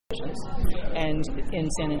options. And in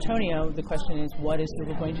San Antonio, the question is, what is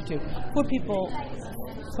Google going to do for people,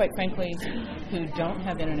 quite frankly, who don't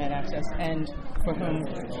have internet access and for whom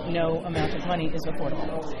no amount of money is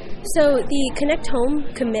affordable? So the Connect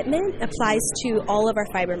Home commitment applies to all of our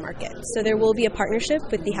fiber markets. So there will be a partnership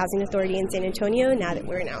with the Housing Authority in San Antonio now that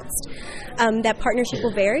we're announced. That partnership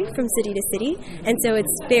will vary from city to city, and so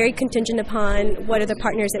it's very contingent upon what are the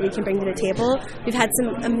partners that we can bring to the table. We've had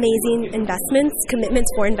some amazing commitments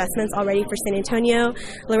for investments already for San Antonio.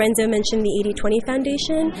 Lorenzo mentioned the 80/20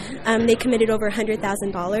 Foundation. They committed over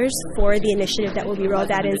 $100,000 for the initiative that will be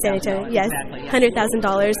rolled out in San Antonio. Yes,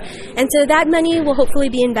 $100,000. And so that money will hopefully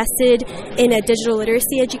be invested in a digital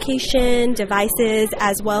literacy education, devices,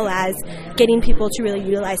 as well as getting people to really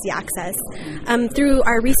utilize the access. Through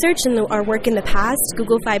our research and our work in the past,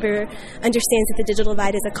 Google Fiber understands that the digital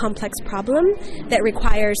divide is a complex problem that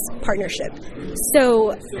requires partnership.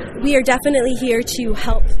 So we are definitely here to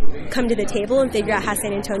help come to the table and figure out how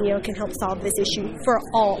San Antonio can help solve this issue for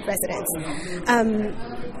all residents.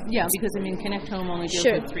 Yeah, because Connect Home only deals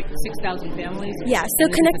with 6,000 families. Yeah, so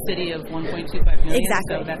Connect a city of 1.25 million.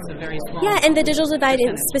 Exactly. So that's a very small. Yeah, and the digital divide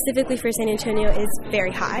specifically for San Antonio is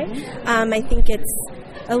very high. I think it's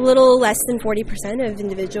a little less than 40% of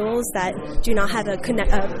individuals that do not have a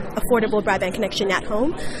affordable broadband connection at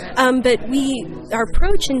home. But our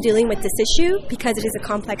approach in dealing with this issue, because it is a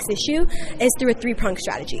complex issue, is through a three-pronged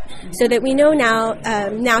strategy. So that we know now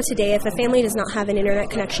today, if a family does not have an internet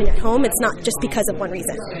connection at home, it's not just because of one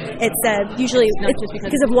reason. It's usually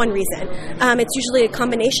because of one reason. It's usually a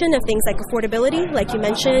combination of things like affordability, like you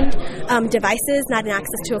mentioned, devices, not an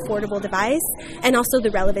access to affordable device, and also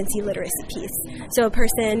the relevancy literacy piece. So a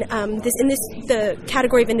person, the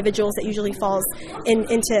category of individuals that usually falls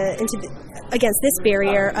against this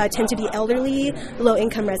barrier tend to be elderly,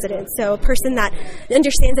 low-income residents. So a person that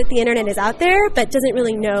understands that the internet is out there, but doesn't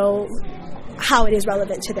really know how it is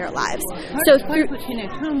relevant to their lives. So part of what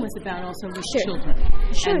Connect Home was about also was children.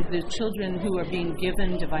 And the children who are being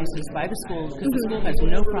given devices by the school, because the school has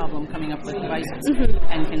no problem coming up with devices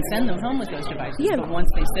and can send them home with those devices. Yeah. But once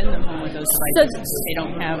they send them home with those devices, they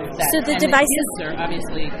don't have that. So the devices are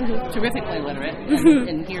obviously terrifically literate.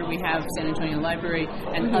 And here we have San Antonio Library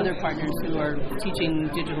and other partners who are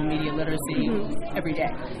teaching digital media literacy every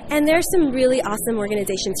day. And there's some really awesome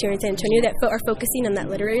organizations here in San Antonio that are focusing on that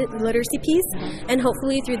literacy piece. And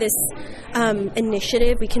hopefully through this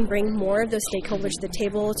initiative, we can bring more of those stakeholders to the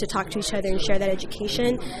table to talk to each other and share that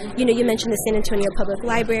education. You mentioned the San Antonio Public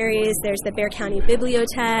Libraries. There's the Bexar County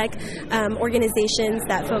Bibliotech, organizations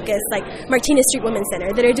that focus, like Martinez Street Women's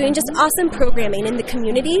Center, that are doing just awesome programming in the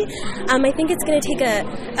community. I think it's going to take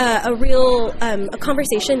a real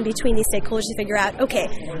conversation between these stakeholders to figure out, okay,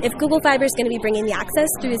 if Google Fiber is going to be bringing the access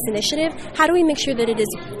through this initiative, how do we make sure that it is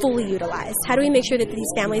fully utilized? How do we make sure that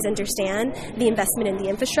these families understand the investment in the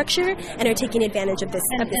infrastructure and are taking advantage of this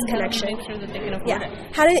connection? How do they make sure that they can afford it?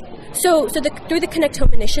 Through the Connect Home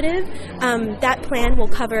initiative, that plan will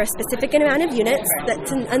cover a specific amount of units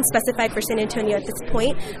that's unspecified for San Antonio at this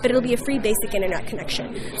point, but it'll be a free basic internet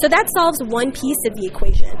connection. So that solves one piece of the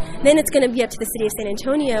equation. Then it's going to be up to the city of San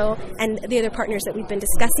Antonio and the other partners that we've been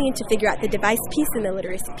discussing to figure out the device piece and the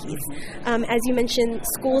literacy piece. As you mentioned,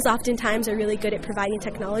 schools oftentimes are really good at providing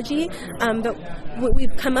technology, but what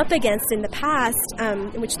we've come up against in the past,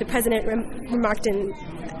 which the president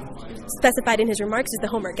specified in his remarks, is the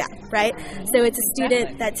homework gap, right? So it's a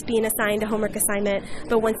student that's being assigned a homework assignment,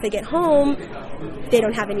 but once they get home, they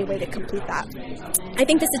don't have any way to complete that. I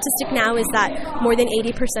think the statistic now is that more than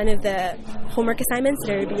 80% of the homework assignments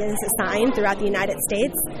that are being assigned throughout the United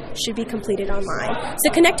States should be completed online.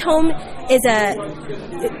 So Connect Home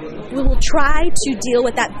we will try to deal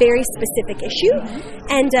with that very specific issue,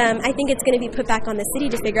 and I think it's going to be put back on the city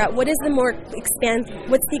to figure out what's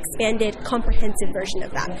the expanded comprehensive version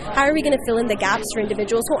of that. How are we going to fill in the gaps for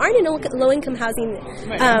individuals who aren't in low-income housing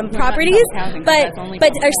properties, but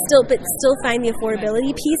still find the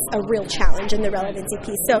affordability piece a real challenge and the relevancy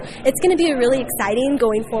piece. So it's going to be really exciting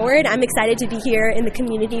going forward. I'm excited to be here in the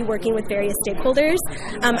community working with various stakeholders.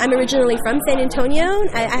 I'm originally from San Antonio.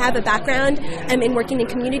 I have a background in working in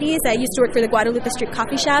communities. I used to work for the Guadalupe Street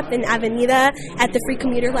Coffee Shop in Avenida at the free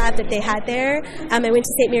commuter lab that they had there. I went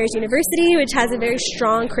to St. Mary's University, which has a very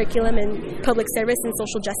strong curriculum in public service and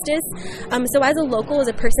social justice. So as a local, as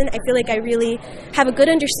a person, I feel like I really have a good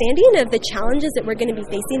understanding of the challenges that we're going to be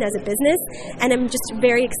facing as a business, and I'm just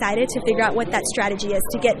very excited to figure out what that strategy is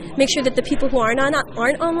to make sure that the people who aren't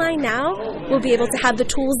online now will be able to have the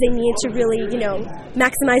tools they need to really,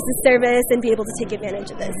 maximize the service and be able to take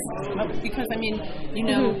advantage of this. Because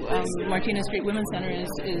Martinez Street Women's Center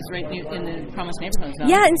is right in the Promise Neighborhood Zone.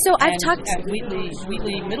 Yeah, and so I've talked at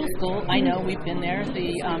Wheatley Middle School. I know we've been there.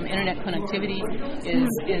 The internet connectivity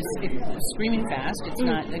is screaming fast. It's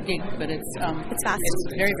not a gig, but it's fast.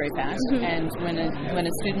 It's very, very fast. And when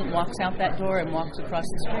a student walks out that door and walks across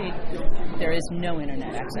the street, there is no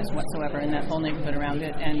internet access whatsoever in that whole neighborhood around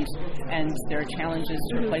it. And there are challenges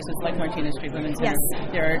for places like Martinez Street Women's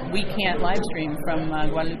Center. Yes. We can't live stream from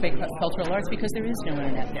Guadalupe Cultural Arts because there is no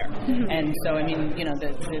internet there. And so, I mean, you know,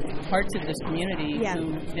 the parts of this community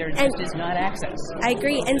who there just is not access. I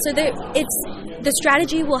agree. And so the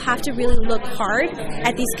strategy will have to really look hard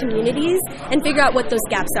at these communities and figure out what those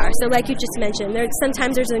gaps are. So like you just mentioned,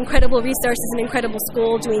 sometimes there's incredible resources, an incredible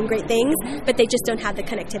school doing great things, but they just don't have the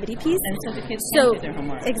connectivity piece. And so the kids can't do their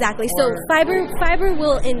homework. Exactly. So fiber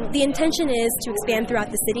will, the intention is to expand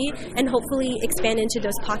throughout the city and hopefully expand into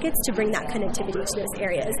those pockets to bring that connectivity to those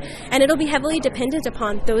areas. And it'll be heavily dependent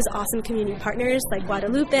upon those awesome community partners like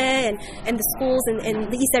Guadalupe and the schools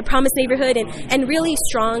and the East Side Promise neighborhood and really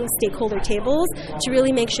strong stakeholder tables to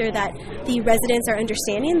really make sure that the residents are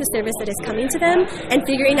understanding the service that is coming to them and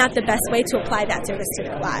figuring out the best way to apply that service to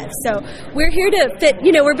their lives. So we're here to fit,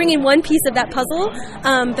 we're bringing one piece of that puzzle,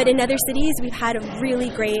 but in other cities we've had a really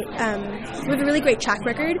great track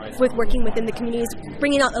record with working within the communities,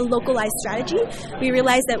 bringing out a localized strategy. We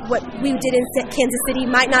realized that what we did in Kansas City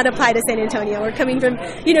might not apply to San Antonio. We're coming from,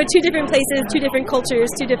 two different places, two different cultures,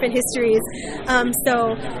 two different histories.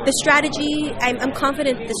 So the strategy, I'm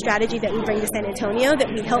confident that the strategy that we bring to San Antonio, that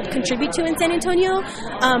we help contribute to in San Antonio,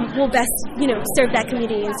 will best, serve that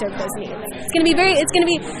community and serve those needs.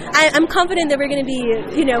 I'm confident that we're going to be,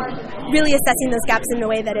 really assessing those gaps in a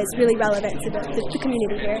way that is really relevant to the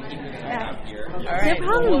community here. Yeah. All right. No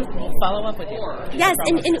problem. We'll follow up with you. Yes,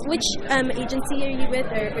 and which agency are you with,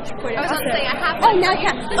 or which reporter? I was going to say, I have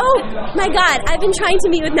Nowcast. Oh, my God. I've been trying to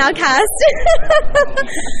meet with Nowcast.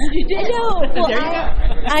 You did? I know. Well, There you go.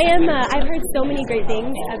 I am, I've heard so many great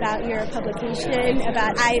things about your publication,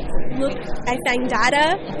 I sang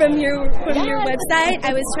data from your website.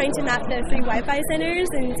 I was trying to map the free Wi-Fi centers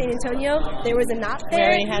in San Antonio. There was a map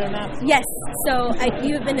there. Mary had a map. Yes. So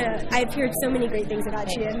I've heard so many great things about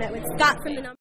you. I met with Scott from the